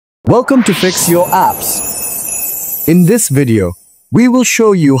Welcome to Fix Your Apps. In this video, we will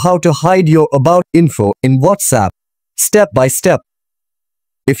show you how to hide your About info in WhatsApp, step by step.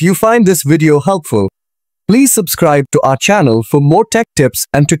 If you find this video helpful, please subscribe to our channel for more tech tips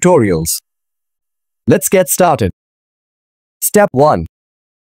and tutorials. Let's get started. Step 1.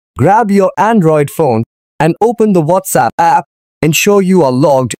 Grab your Android phone and open the WhatsApp app. Ensure you are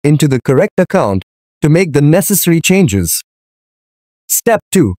logged into the correct account to make the necessary changes. Step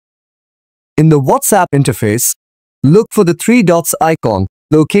 2. In the WhatsApp interface, look for the three dots icon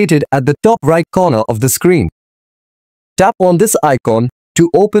located at the top right corner of the screen. Tap on this icon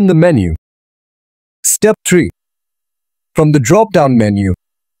to open the menu. Step 3. From the drop-down menu,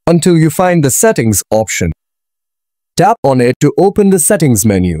 until you find the Settings option. Tap on it to open the Settings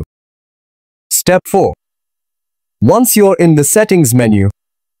menu. Step 4. Once you're in the Settings menu,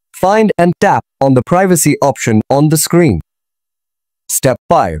 find and tap on the Privacy option on the screen. Step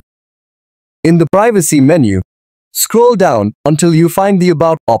 5. In the Privacy menu, scroll down until you find the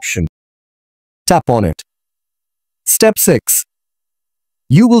About option. Tap on it. Step 6.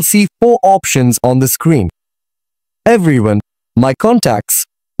 You will see 4 options on the screen: Everyone, My Contacts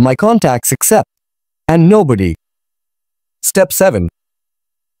Except, and Nobody. Step 7.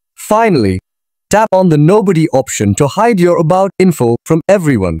 Finally, tap on the Nobody option to hide your About info from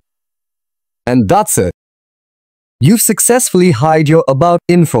everyone. And that's it. You've successfully hid your About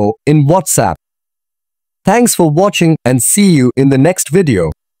info in WhatsApp. Thanks for watching and see you in the next video.